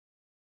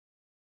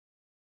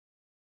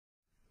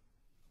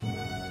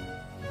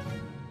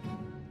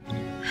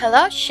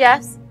Hello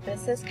chefs,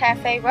 this is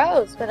Cafe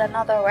Rose with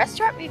another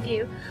restaurant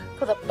review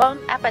for the Bon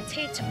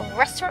Appetit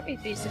Restaurant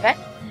Reviews event.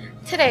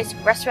 Today's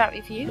restaurant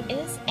review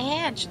is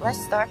Ange.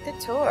 Let's start the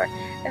tour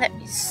and let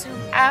me zoom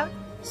out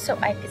so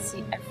I can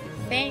see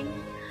everything.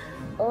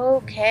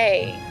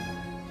 Okay,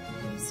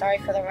 sorry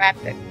for the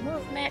rapid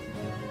movement,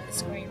 the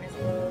screen is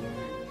a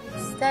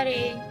little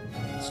steady.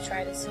 Let's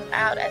try to zoom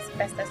out as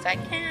best as I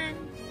can.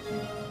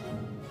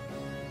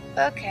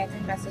 Okay, I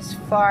think that's as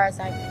far as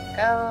I can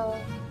go.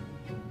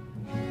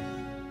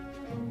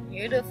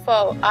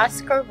 Beautiful,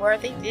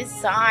 Oscar-worthy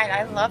design.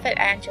 I love it,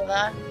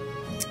 Angela.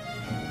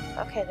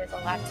 Okay, there's a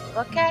lot to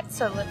look at,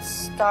 so let's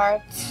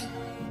start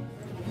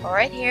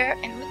right here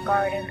in the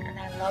garden. And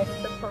I love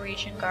the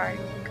Parisian garden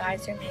you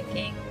guys are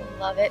making.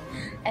 Love it.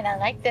 And I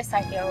like this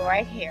idea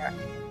right here.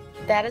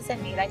 That is a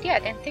neat idea. I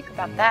didn't think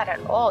about that at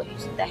all,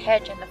 using the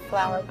hedge and the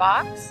flower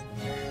box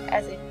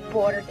as a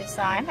border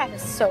design. That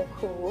is so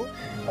cool.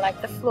 I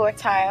like the floor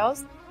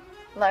tiles.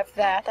 Love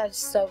that. That is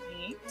so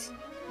neat.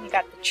 You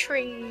got the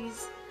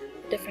trees.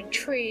 Different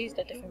trees,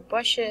 the different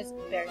bushes,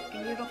 very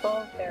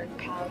beautiful, very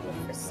palatable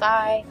for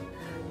side.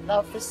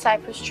 Love the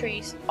cypress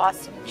trees,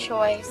 awesome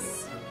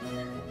choice.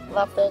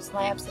 Love those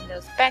lamps and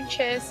those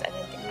benches. I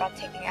didn't think about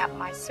taking out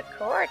my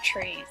sakura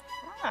trees.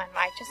 I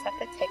might just have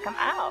to take them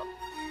out.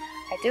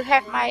 I do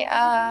have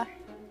my,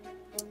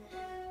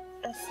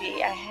 let's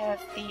see, I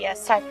have the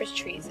cypress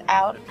trees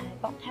out. I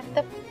don't have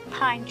the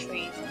pine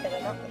trees because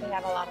I don't really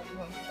have a lot of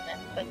room for them.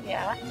 But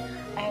yeah,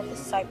 I have the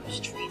cypress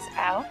trees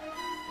out.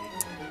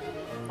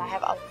 I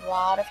have a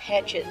lot of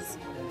hedges.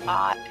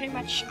 Pretty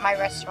much my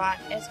restaurant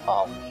is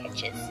all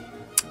hedges.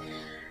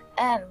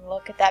 And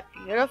look at that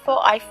beautiful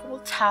Eiffel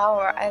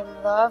Tower. I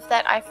love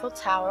that Eiffel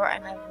Tower,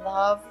 and I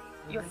love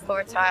your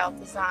floor tile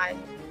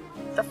design.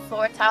 The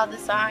floor tile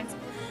designs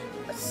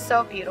are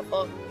so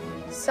beautiful,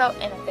 so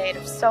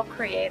innovative, so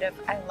creative.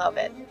 I love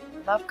it.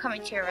 Love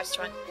coming to your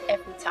restaurant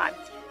every time.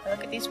 And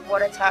look at these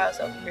water tiles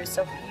over here,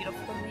 so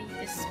beautifully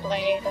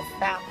displayed. The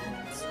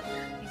fountains,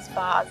 these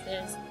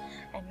vases,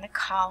 and the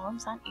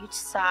columns on each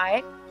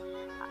side.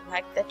 I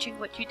like that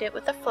what you did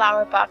with the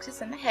flower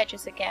boxes and the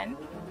hedges again,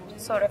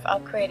 sort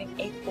of creating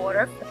a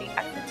border for the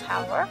Eiffel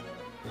Tower.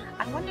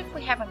 I wonder if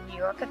we have a New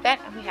York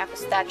event and we have a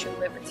Statue of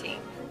Liberty.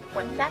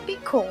 Wouldn't that be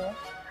cool?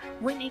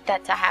 We need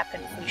that to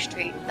happen, Free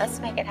Street. Let's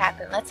make it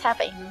happen. Let's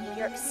have a New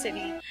York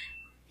City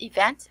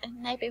event,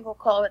 and maybe we'll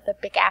call it the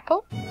Big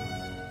Apple.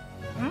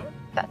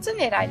 That's a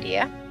neat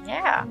idea.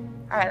 Yeah.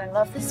 Alright, I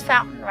love this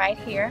fountain right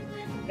here.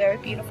 Very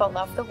beautiful.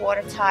 Love the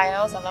water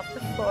tiles. I love the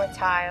floor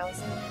tiles.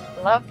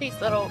 Love these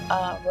little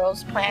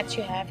rose plants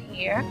you have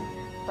here.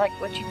 Like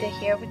what you did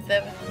here with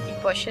the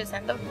bushes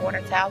and the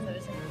water tiles. It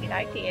was a neat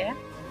idea.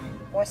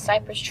 More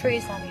cypress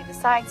trees on either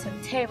side.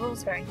 Some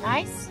tables. Very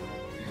nice.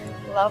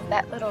 Love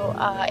that little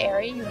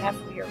area you have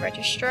for your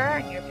register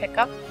and your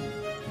pickup.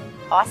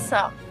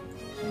 Awesome.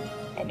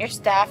 And your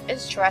staff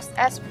is dressed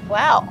as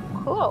well.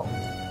 Cool.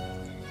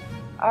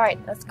 Alright,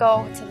 let's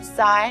go to the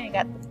side. You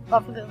got the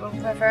lovely little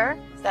river.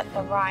 Is that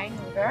the Rhine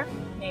River?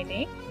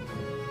 Maybe.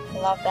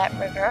 Love that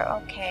river.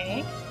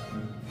 Okay.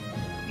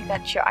 You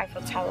got your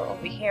Eiffel Tower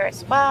over here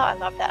as well. I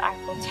love that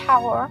Eiffel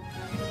Tower.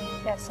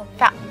 You got some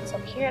fountains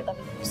over here.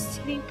 Lovely little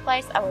seating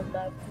place. I would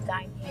love to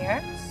dine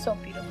here. So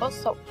beautiful.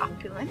 So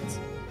opulent.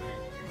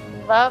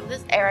 Love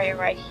this area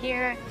right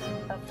here.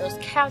 Love those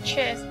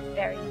couches.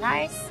 Very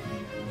nice.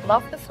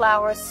 Love the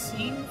flowers.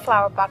 Seeing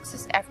flower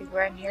boxes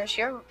everywhere. And here's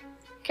your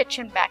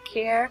kitchen back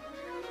here.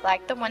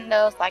 Like the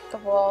windows, like the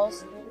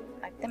walls,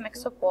 like the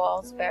mix of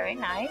walls. Very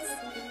nice.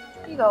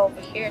 You go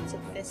over here to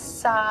this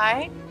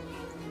side.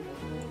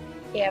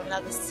 You have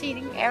another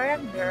seating area,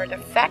 mirrored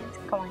effect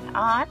going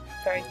on.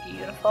 Very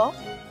beautiful.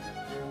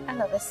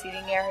 Another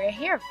seating area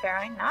here.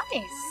 Very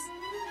nice.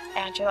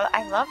 Angela,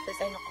 I love this.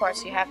 And of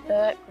course you have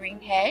the green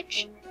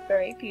hedge.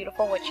 Very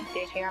beautiful what you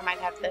did here. I might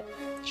have to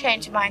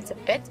change mine a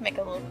bit to make it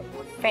a little bit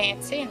more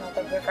fancy.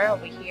 Another river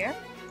over here.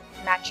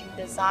 Matching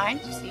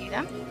designs, you see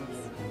them?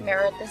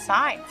 Mirrored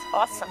designs,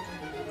 awesome.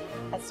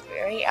 That's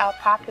very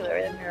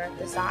popular, the mirrored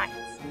designs.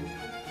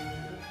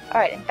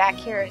 Alright, and back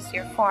here is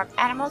your farm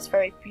animals,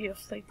 very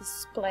beautifully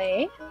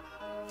displayed.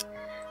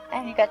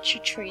 And you got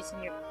your trees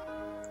and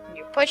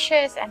your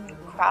bushes and your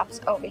crops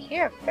over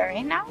here.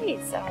 Very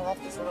nice. And I love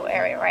this little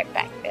area right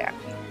back there.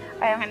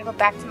 Alright, I'm going to go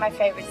back to my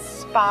favorite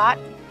spot,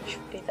 which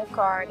would be the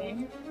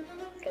garden.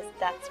 Because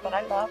that's what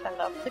I love. I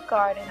love the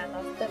garden. I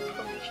love the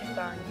Parisian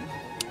garden.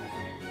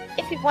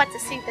 If you want to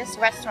see this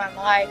restaurant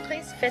live,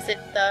 please visit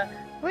the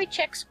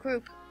Rejects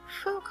Group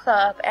Food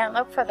Club and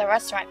look for the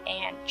restaurant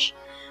Ange.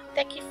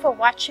 Thank you for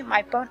watching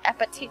my Bon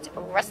Appetit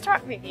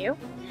restaurant review.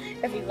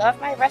 If you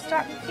love my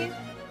restaurant review,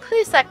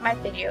 please like my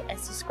video and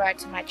subscribe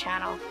to my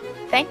channel.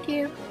 Thank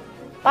you.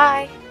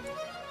 Bye.